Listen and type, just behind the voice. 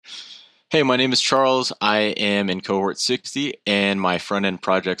Hey, my name is Charles. I am in cohort 60, and my front end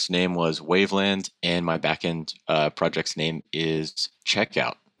project's name was Waveland, and my back end project's name is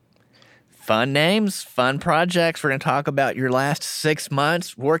Checkout. Fun names, fun projects. We're going to talk about your last 6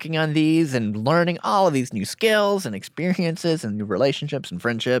 months working on these and learning all of these new skills and experiences and new relationships and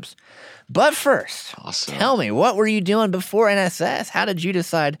friendships. But first, Awesome. tell me, what were you doing before NSS? How did you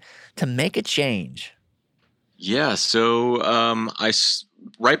decide to make a change? Yeah, so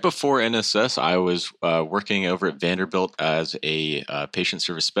right before NSS, I was working over at Vanderbilt as a patient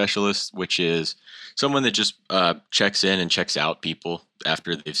service specialist, which is someone that just checks in and checks out people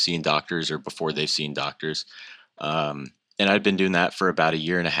after they've seen doctors or before they've seen doctors. Um, and I'd been doing that for about a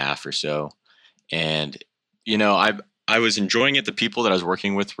year and a half or so. And I was enjoying it. The people that I was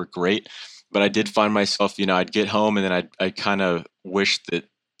working with were great, but I did find myself, I'd get home and then I'd kind of wish that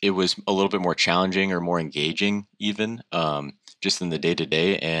it was a little bit more challenging or more engaging, even just in the day to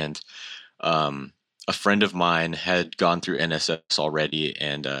day. And um, a friend of mine had gone through NSS already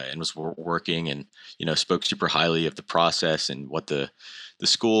and was working and spoke super highly of the process and what the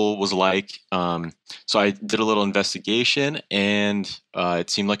school was like. So I did a little investigation, and it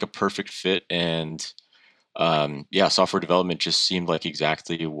seemed like a perfect fit. And yeah, software development just seemed like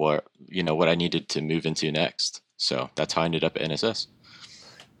exactly what I needed to move into next. So that's how I ended up at NSS.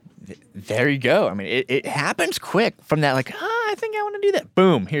 There you go. I mean, it happens quick from that, like, I think I want to do that.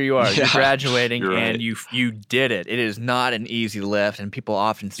 Boom, here you are. You're Yeah, graduating you're and right. you did it. It is not an easy lift. And people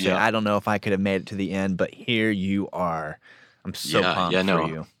often say, Yeah, I don't know if I could have made it to the end, but here you are. I'm so yeah, pumped for no,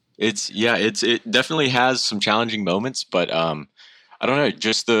 you. it definitely has some challenging moments, but I don't know,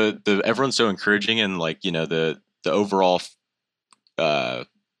 just the everyone's so encouraging, and like the overall uh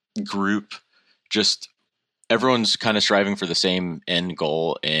group, just everyone's kind of striving for the same end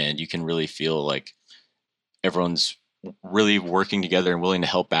goal, and you can really feel like everyone's really working together and willing to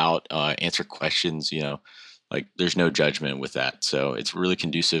help out, answer questions. Like there's no judgment with that, so it's a really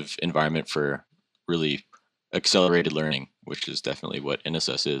conducive environment for really accelerated learning, which is definitely what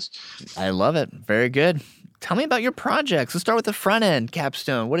NSS is. I love it. Very good. Tell me about your projects. Let's start with the front end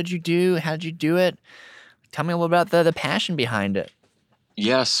capstone. What did you do? How did you do it? Tell me a little about the passion behind it.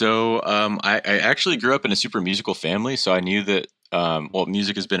 Yeah, so I actually grew up in a super musical family, so I knew that well,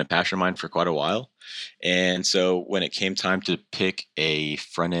 music has been a passion of mine for quite a while. And so when it came time to pick a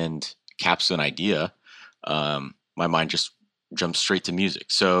front end capstone idea, my mind just jumped straight to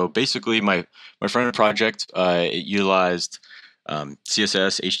music. So basically, my front end project, it utilized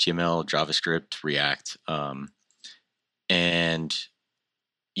CSS, HTML, JavaScript, React, and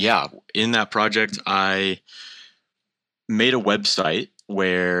yeah, in that project, I made a website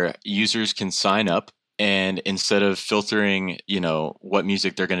where users can sign up, and instead of filtering, what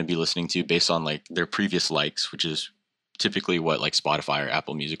music they're going to be listening to based on like their previous likes, which is typically what like Spotify or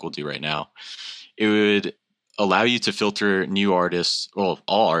Apple Music will do right now, it would allow you to filter new artists, well,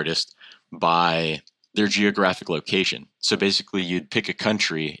 all artists, by their geographic location. So basically, you'd pick a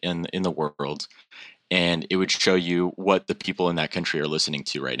country in the world, and it would show you what the people in that country are listening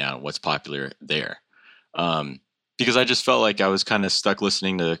to right now and what's popular there. Um, because I just felt like I was kind of stuck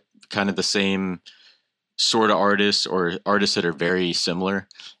listening to kind of the same sort of artists or artists that are very similar,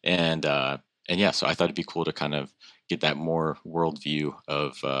 and yeah, so I thought it'd be cool to kind of get that more worldview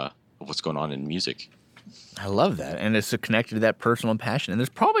of what's going on in music. I love that. And it's connected to that personal passion. And there's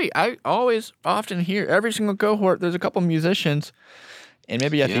probably, I always often hear every single cohort, there's a couple musicians. And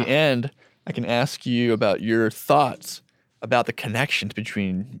maybe at the Yeah, end, I can ask you about your thoughts about the connections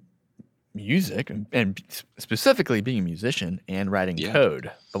between music and specifically being a musician and writing yeah,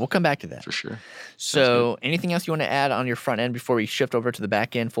 code. But we'll come back to that. for sure. Sounds good. So, anything else you want to add on your front end before we shift over to the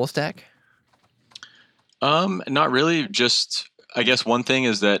back end full stack? Not really. Just I guess one thing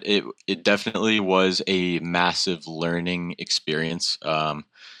is that it definitely was a massive learning experience.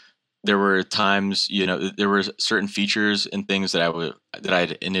 There were times, there were certain features and things that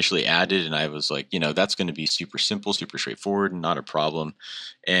I'd initially added, and I was like, that's going to be super simple, super straightforward, not a problem.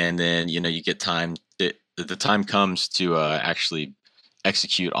 And then, you get time that the time comes to actually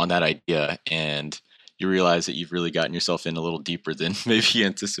execute on that idea, and you realize that you've really gotten yourself in a little deeper than maybe you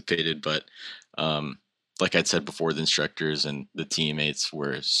anticipated. But um, like I'd said before, the instructors and the teammates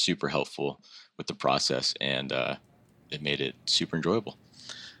were super helpful with the process, and it made it super enjoyable.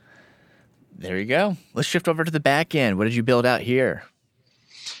 There you go. Let's shift over to the back end. What did you build out here?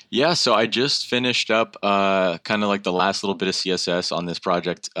 Yeah, so I just finished up kind of like the last little bit of CSS on this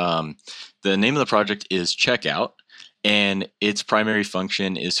project. The name of the project is Checkout, and its primary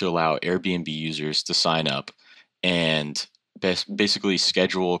function is to allow Airbnb users to sign up and basically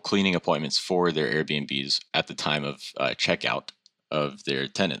schedule cleaning appointments for their Airbnbs at the time of checkout. of their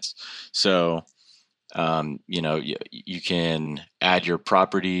tenants. So you can add your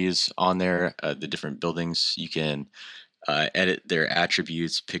properties on there, the different buildings. You can edit their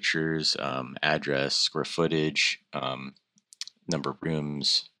attributes, pictures, address, square footage, number of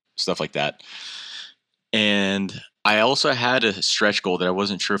rooms, stuff like that. And I also had a stretch goal that I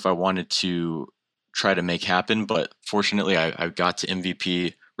wasn't sure if I wanted to try to make happen, but fortunately I got to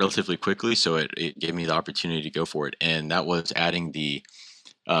MVP relatively quickly, so it gave me the opportunity to go for it. And that was adding the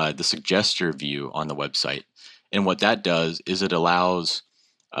suggester view on the website. And what that does is it allows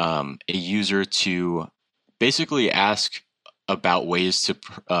a user to basically ask about ways to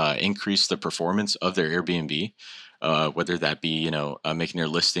increase the performance of their Airbnb, whether that be making their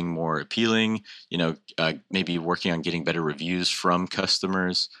listing more appealing, maybe working on getting better reviews from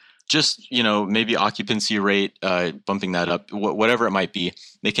customers, just maybe occupancy rate, bumping that up, whatever it might be.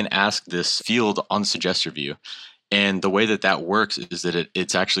 They can ask this field on the suggester view. And the way that works is that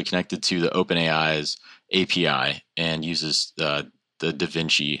it's actually connected to the OpenAI's API and uses the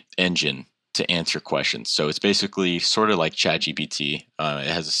DaVinci engine to answer questions. So it's basically sort of like ChatGPT. It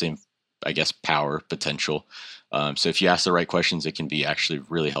has the same, I guess, power potential. So if you ask the right questions, it can be actually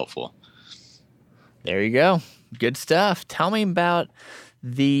really helpful. There you go. Good stuff. Tell me about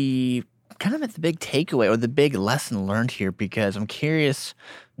the big takeaway or the big lesson learned here, because I'm curious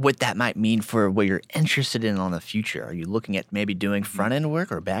what that might mean for what you're interested in the future. Are you looking at maybe doing front-end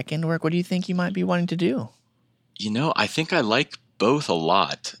work or back-end work? What do you think you might be wanting to do? I think I like both a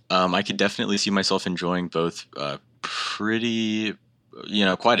lot. I could definitely see myself enjoying both pretty,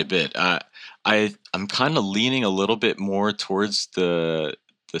 quite a bit. I'm kind of leaning a little bit more towards the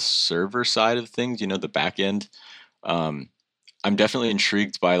server side of things, the back end. I'm definitely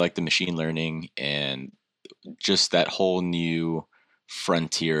intrigued by like the machine learning and just that whole new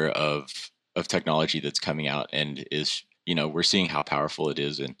frontier of technology that's coming out, and is we're seeing how powerful it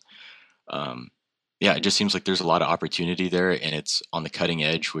is. And it just seems like there's a lot of opportunity there, and it's on the cutting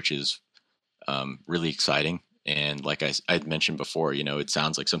edge, which is really exciting. And like I'd mentioned before, it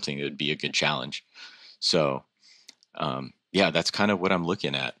sounds like something that would be a good challenge. So that's kind of what I'm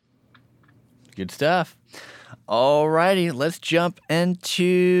looking at. Good stuff. Alrighty, let's jump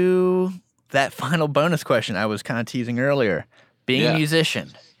into that final bonus question I was kind of teasing earlier. Being a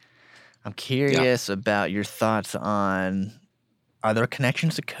musician, I'm curious about your thoughts on, are there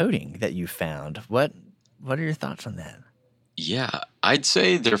connections to coding that you found? What are your thoughts on that? Yeah, I'd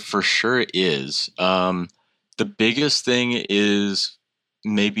say there for sure is. The biggest thing is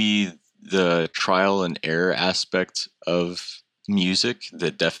maybe the trial and error aspect of music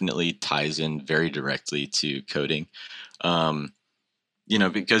that definitely ties in very directly to coding.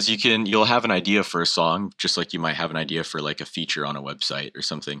 Because you'll have an idea for a song, just like you might have an idea for like a feature on a website or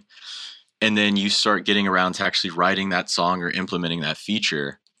something. And then you start getting around to actually writing that song or implementing that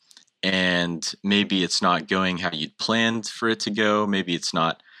feature. And maybe it's not going how you'd planned for it to go. Maybe it's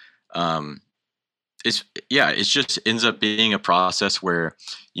not, it just ends up being a process where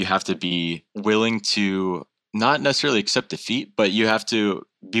you have to be willing to not necessarily accept defeat, but you have to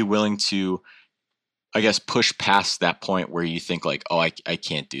be willing to, I guess, push past that point where you think like, oh, I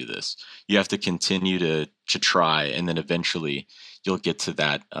can't do this. You have to continue to try, and then eventually you'll get to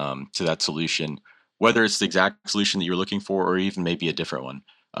that solution, whether it's the exact solution that you're looking for or even maybe a different one.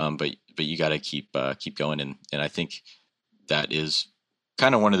 But you got to keep going, and I think that is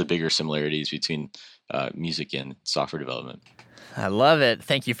kind of one of the bigger similarities between music and software development. I love it.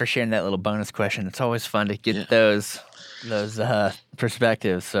 Thank you for sharing that little bonus question. It's always fun to get those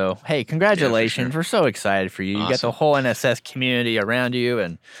perspectives. So, hey, congratulations. Yeah, for sure. We're so excited for you. Awesome. You got the whole NSS community around you,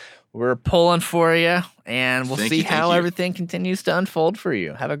 and we're pulling for you, and we'll see how everything continues to unfold for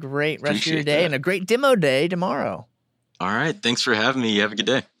you. Have a great rest of your day and a great demo day tomorrow. All right. Thanks for having me. You have a good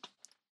day.